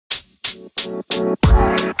All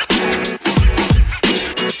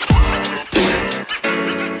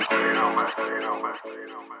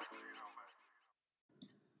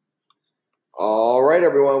right,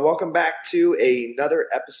 everyone. Welcome back to another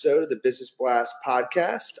episode of the Business Blast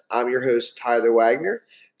podcast. I'm your host, Tyler Wagner.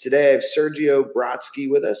 Today, I have Sérgio Brodsky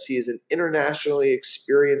with us. He is an internationally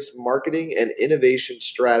experienced marketing and innovation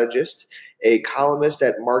strategist, a columnist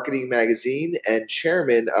at Marketing Magazine, and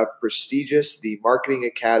chairman of Strategist, the Marketing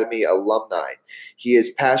Academy alumni. He is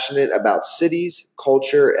passionate about cities,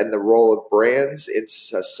 culture, and the role of brands in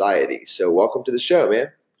society. So welcome to the show,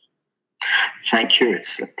 man. Thank you.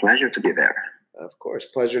 It's a pleasure to be there. Of course.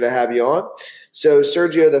 Pleasure to have you on. So,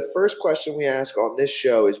 Sérgio, the first question we ask on this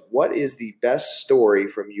show is, what is the best story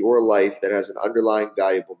from your life that has an underlying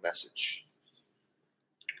valuable message?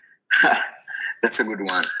 That's a good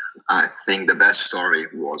one. I think the best story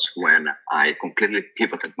was when I completely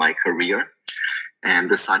pivoted my career and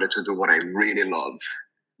decided to do what I really love.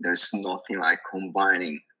 There's nothing like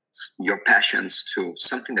combining your passions to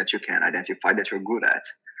something that you can identify that you're good at,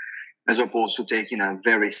 as opposed to taking a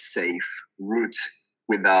very safe route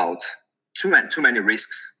without too many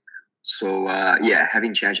risks. So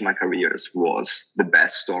having changed my careers was the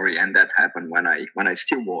best story, and that happened when I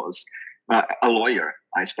still was a lawyer.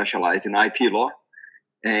 I specialized in IP law,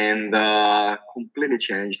 and completely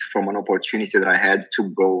changed from an opportunity that I had to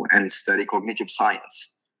go and study cognitive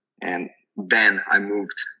science. And then I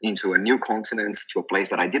moved into a new continent, to a place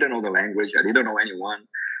that I didn't know the language, I didn't know anyone.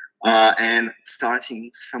 And starting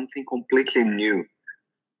something completely new.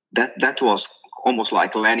 That was almost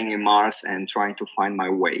like landing in Mars and trying to find my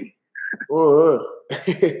way.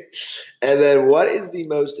 And then what is the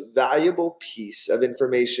most valuable piece of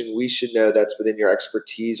information we should know that's within your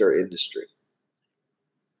expertise or industry?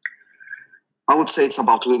 I would say it's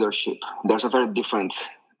about leadership. There's a very different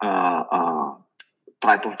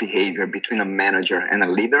type of behavior between a manager and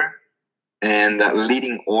a leader. And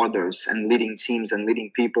leading orders and leading teams and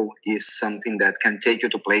leading people is something that can take you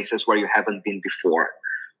to places where you haven't been before.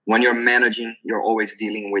 When you're managing, you're always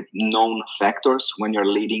dealing with known factors. When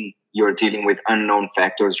you're leading, you're dealing with unknown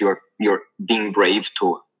factors. You're being brave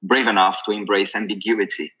enough to embrace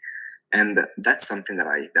ambiguity. And that's something that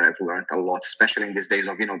I've learned a lot, especially in these days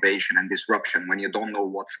of innovation and disruption. When you don't know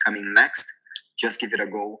what's coming next, just give it a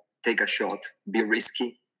go, take a shot, be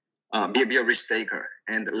risky. Be a risk taker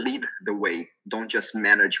and lead the way. Don't just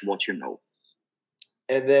manage what you know.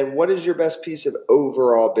 And then what is your best piece of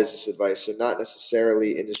overall business advice? So not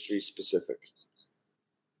necessarily industry specific.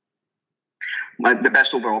 The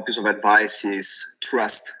best overall piece of advice is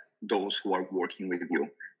trust those who are working with you.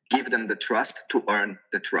 Give them the trust to earn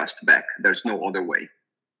the trust back. There's no other way.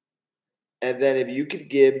 And then if you could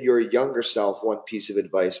give your younger self one piece of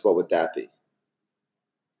advice, what would that be?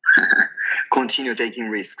 Continue taking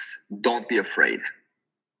risks. Don't be afraid.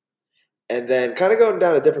 And then kind of going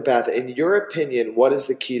down a different path, in your opinion, what is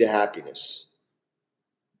the key to happiness?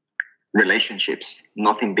 Relationships.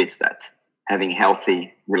 Nothing beats that. Having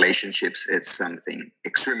healthy relationships, it's something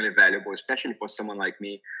extremely valuable, especially for someone like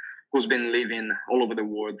me who's been living all over the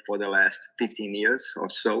world for the last 15 years or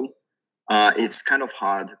so. It's kind of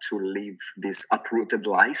hard to live this uprooted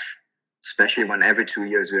life, especially when every 2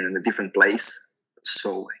 years we're in a different place.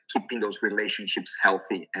 So keeping those relationships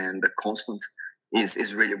healthy and constant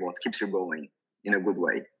is really what keeps you going in a good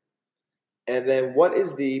way. And then what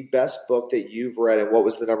is the best book that you've read, and what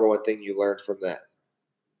was the number one thing you learned from that?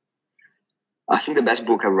 I think the best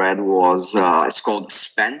book I read was, it's called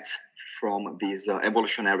Spent, from this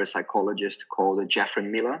evolutionary psychologist called Jeffrey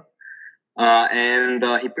Miller. And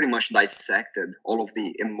he pretty much dissected all of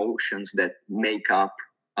the emotions that make up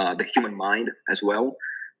the human mind as well.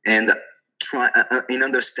 And in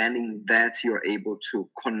understanding that, you're able to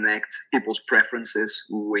connect people's preferences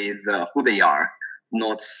with who they are,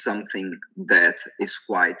 not something that is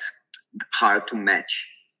quite hard to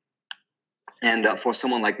match. And for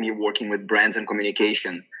someone like me working with brands and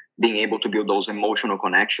communication, being able to build those emotional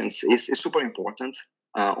connections is super important.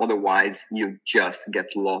 Otherwise, you just get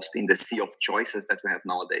lost in the sea of choices that we have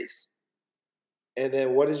nowadays. And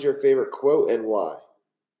then what is your favorite quote and why?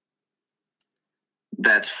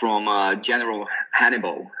 That's from General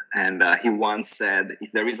Hannibal, and he once said,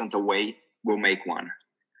 "If there isn't a way, we'll make one."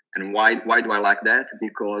 And why do I like that?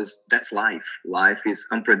 Because that's life. Life is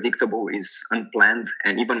unpredictable, is unplanned,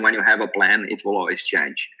 and even when you have a plan, it will always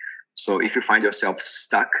change. So if you find yourself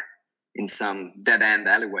stuck in some dead-end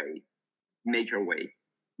alleyway, make your way,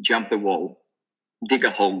 jump the wall, dig a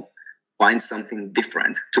hole, find something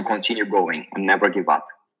different to continue going and never give up.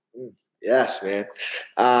 Yes, man.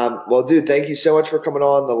 Well, dude, thank you so much for coming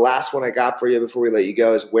on. The last one I got for you before we let you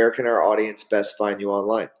go is, where can our audience best find you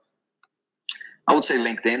online? I would say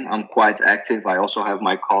LinkedIn. I'm quite active. I also have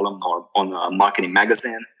my column on a marketing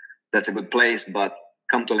magazine. That's a good place, but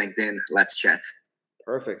come to LinkedIn. Let's chat.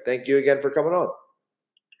 Perfect. Thank you again for coming on.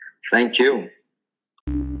 Thank you.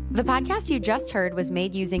 The podcast you just heard was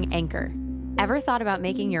made using Anchor. Ever thought about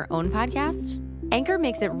making your own podcast? Anchor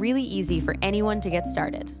makes it really easy for anyone to get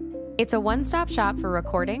started. It's a one-stop shop for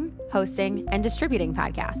recording, hosting, and distributing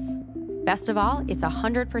podcasts. Best of all, it's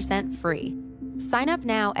 100% free. Sign up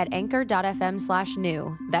now at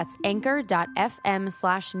anchor.fm/new. That's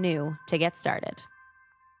anchor.fm/new to get started.